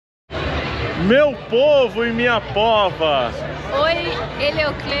Meu povo e minha pova. Oi, ele é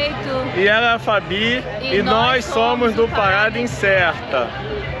o Cleito. E ela é a Fabi. E nós somos do Parada InCerta.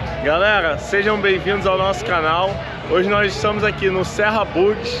 Galera, sejam bem-vindos ao nosso canal. Hoje nós estamos aqui no Serra,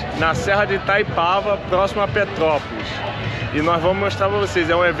 na Serra de Itaipava, próximo a Petrópolis. E nós vamos mostrar para vocês,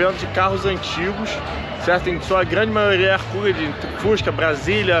 é um evento de carros antigos, certo? Em sua grande maioria Hercule, de Fusca,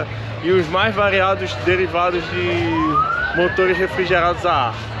 Brasília e os mais variados derivados de motores refrigerados a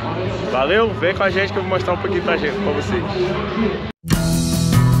ar. Valeu? Vem com a gente que eu vou mostrar um pouquinho pra vocês.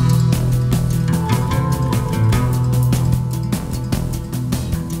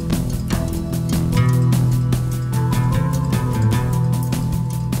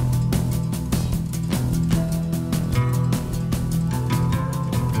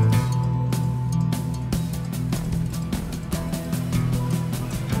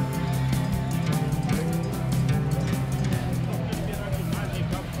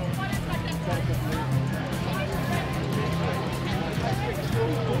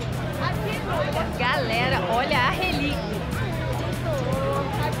 Galera, olha a relíquia.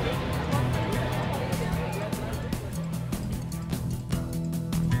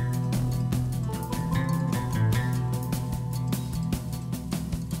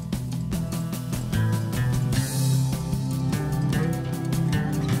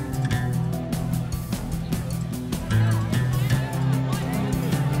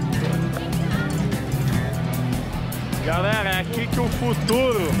 Galera, é aqui que o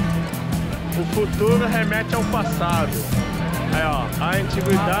futuro remete ao passado. Aí, ó, a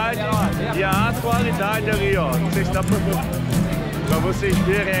antiguidade e a atualidade ali, ó. Não sei se dá pra vocês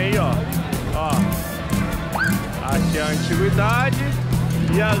verem aí, ó. Ó, aqui é a antiguidade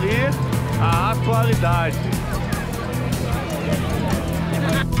e ali a atualidade.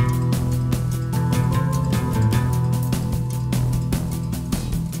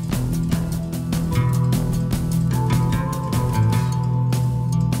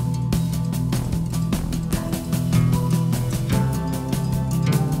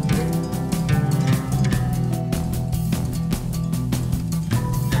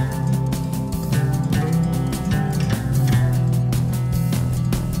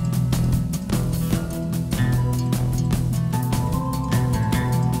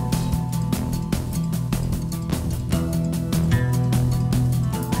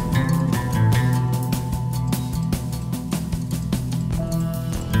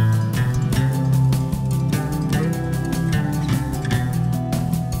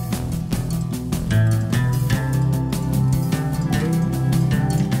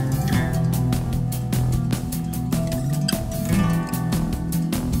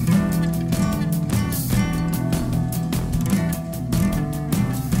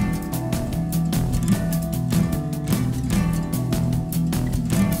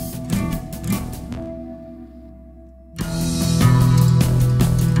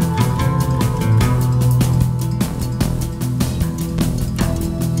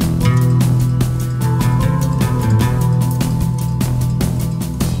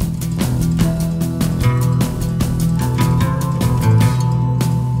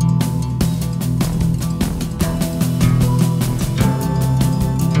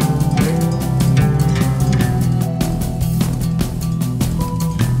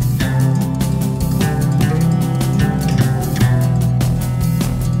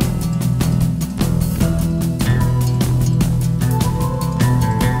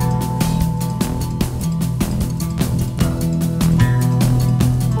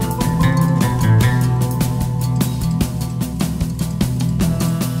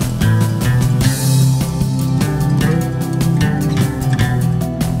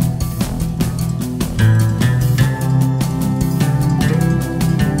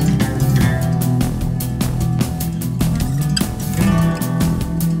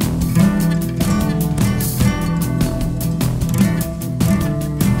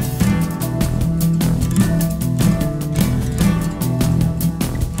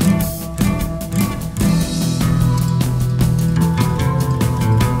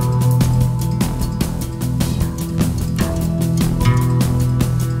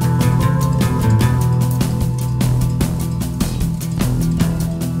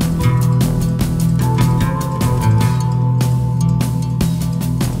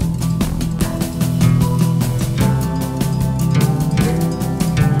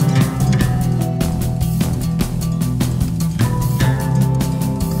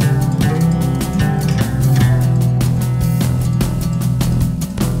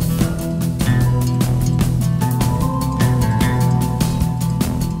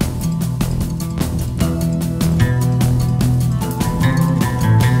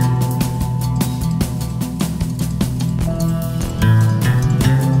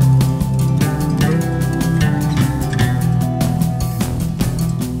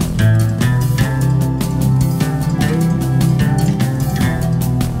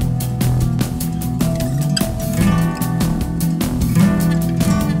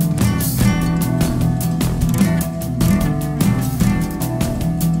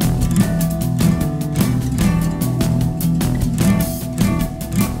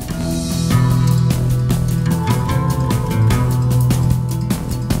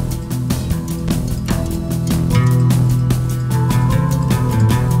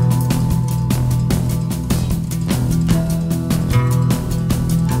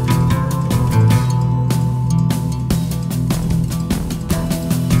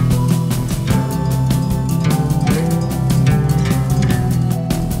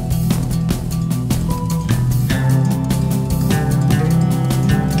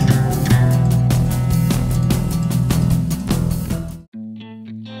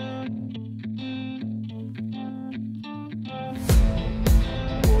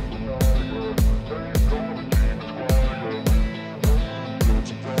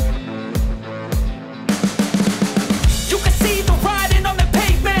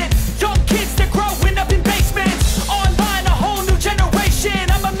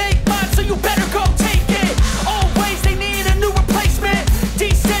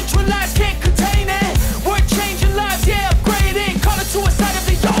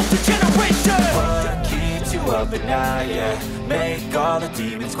 the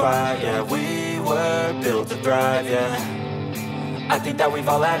demons quiet, yeah. We were built to thrive, yeah. I think that we've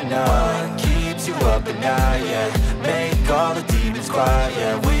all had enough. What keeps you up at night, yeah. Make all the demons quiet,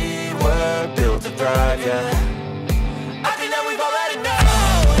 yeah. We were built to thrive, yeah. I think that we've all had enough.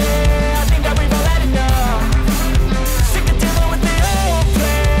 Oh, yeah, I think that we've all had enough. Sick of dealing with the old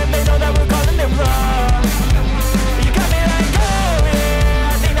plan. They know that we're calling it wrong. You got me like, oh, yeah,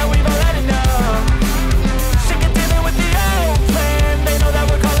 I think that we've all had enough. Sick of dealing with the old plan. They know that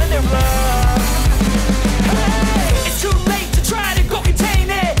we're calling it wrong. Hey, it's too late to try to go contain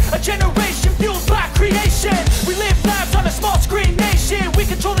it. A generation fueled by creation. We live lives on a small screen nation. We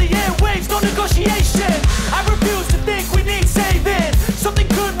control the airwaves, no negotiation. I refuse to think we need saving. Something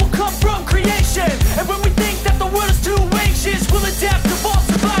good will come from creation. And when we think that the world is too anxious, we'll adapt, evolve,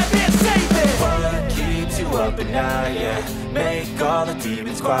 survive and save it. What keeps you up at night, yeah. Make all the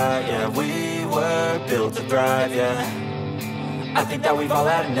demons quiet, yeah. We were built to thrive, yeah. I think that we've all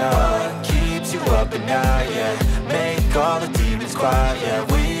had enough. What keeps you up at night, yeah. Make all the demons quiet, yeah.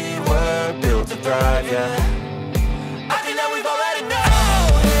 We were built to thrive, yeah. I think that we've all had enough.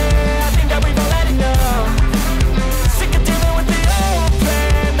 Oh, yeah, I think that we've all had enough. Sick of dealing with the old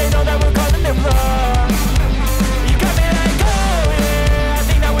plan. They know that we're calling it wrong. You got me like, oh, yeah, I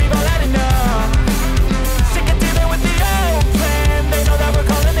think that we've all had enough. Sick of dealing with the old plan. They know that we're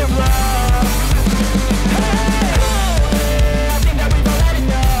calling it wrong. Hey, oh, yeah, I think that we've all had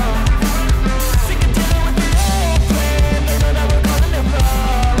enough. Sick of dealing with the old plan. They know that we're calling it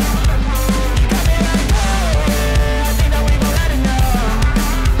wrong. You got me like, oh, yeah, I think that we've all had enough.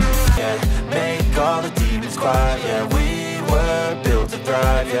 Yeah, make all the demons quiet, yeah. We were built to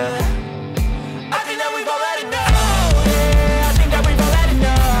thrive, yeah. I think that we've all had enough. Oh, yeah, I think that we've all had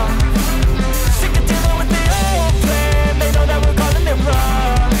enough. Sick of dealing with the old plan. They know that we're calling it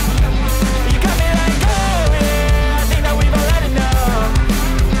wrong. You got me like, oh, yeah, I think that we've all had enough.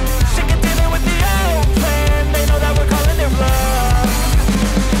 Sick of dealing with the old plan. They know that we're calling it wrong.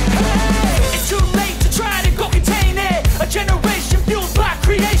 Hey, it's too late to try to go contain it. A generation fueled by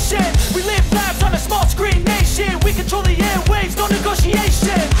creation. We live lives on a small screen nation. We control the airwaves, no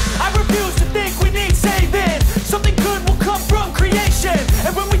negotiation. I refuse to think we need saving. Something good will come from creation.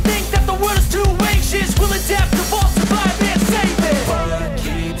 And when we think that the world is too anxious, we'll adapt, evolve, survive and save it. What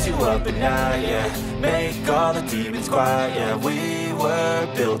keeps you up at night, yeah. Make all the demons quiet, yeah. We were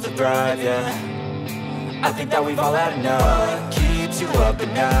built to thrive, yeah. I think that we've all had enough. What keeps you up at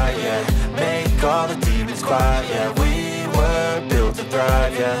night, yeah. Make all the demons quiet, yeah. We were built to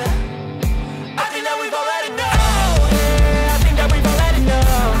thrive, yeah. I think that we've all had enough. Oh, yeah, I think that we've all had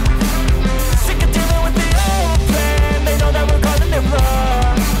enough. Sick of dealing with the old plan. They know that we're calling it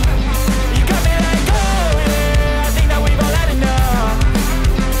wrong. You got me like, oh, yeah, I think that we've all had enough.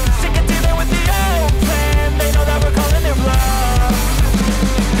 Sick of dealing with the old plan. They know that we're calling it wrong.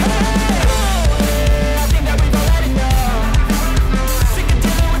 Hey, oh, yeah, I think that we've all had enough. Sick of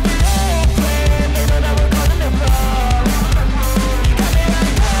dealing with the old plan. They know that we're calling it wrong. You got me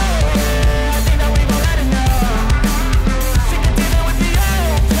like, oh, yeah, I think that we've all had enough. Sick of dealing with the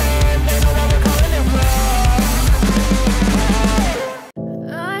old plan. They know that we're calling it wrong.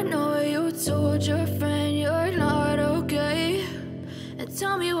 I know you told your friend you're not okay. And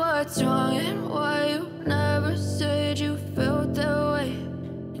tell me what's wrong and why you never said you felt that way.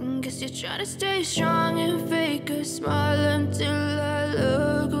 And guess you're trying to stay strong and fake a smile until I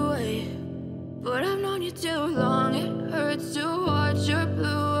look away. But I've known you too long, it hurts to watch your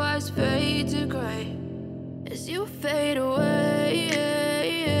blue eyes fade to gray as you fade away.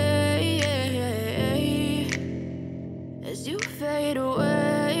 As you fade away.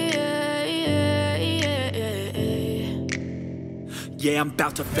 Yeah, I'm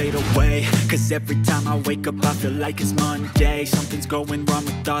about to fade away, cause every time I wake up I feel like it's Monday. Something's going wrong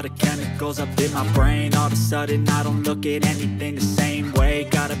with all the chemicals up in my brain. All of a sudden I don't look at anything the same way.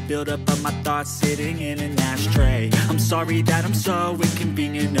 Got a buildup of my thoughts sitting in an ashtray. I'm sorry that I'm so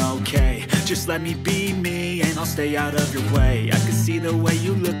inconvenient, okay. Just let me be me and I'll stay out of your way. I can see the way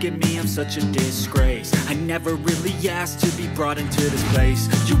you look at me, I'm such a disgrace. I never really asked to be brought into this place.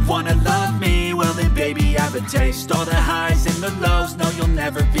 You wanna love me? Well then baby I have a taste. All the highs and the lows, no you'll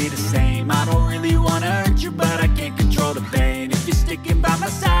never be the same. I don't really wanna hurt you but I can't control the pain. If you're sticking by my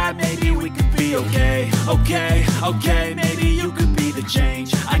side maybe we could be okay. Okay, maybe you could be the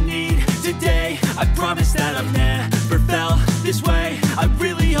change I need today. I promise that I've never felt this way. I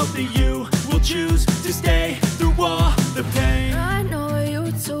really hope that you will choose to stay through all the pain. I know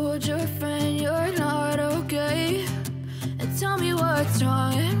you told your friend you're not okay. And tell me what's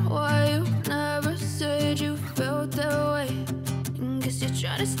wrong and why you never said you felt that way. And guess you're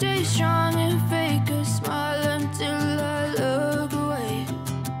trying to stay strong and fake a smile until I look away.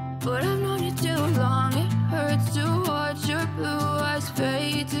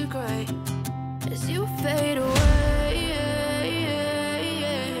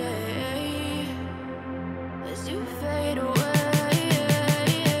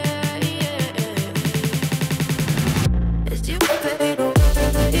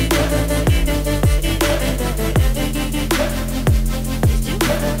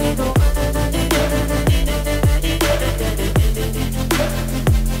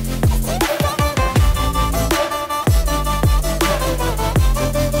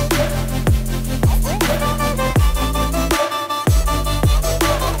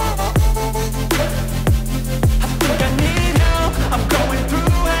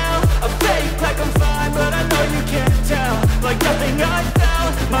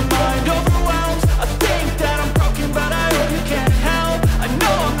 down, my mind overwhelms. I think that I'm broken, but I hope you can't help. I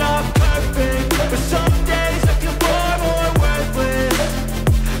know I'm not perfect, but some days I feel far more worthless.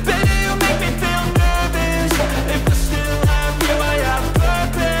 Baby, you make me feel nervous. If I still have you, I have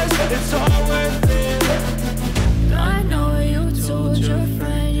purpose. It's all worth it. I know you told your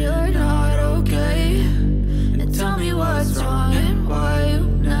friend you're not okay, and tell me what's wrong and why you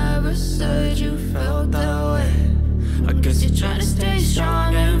never said you felt that way. I guess you're trying to stay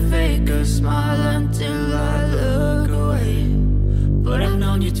strong and fake a smile until I look away. But I've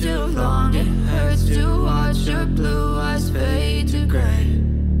known you too long, it hurts to watch your blue eyes fade to gray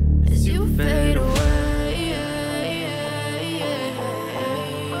as you fade away.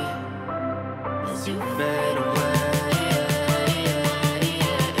 As you fade away.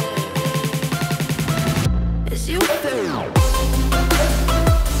 As you fade away.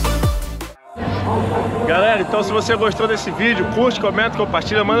 Galera, então se você gostou desse vídeo, curte, comenta,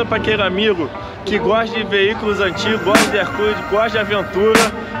 compartilha, manda para aquele amigo que gosta de veículos antigos, gosta de Hercules, gosta de aventura.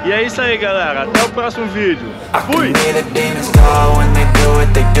 E é isso aí, galera. Até o próximo vídeo. Fui!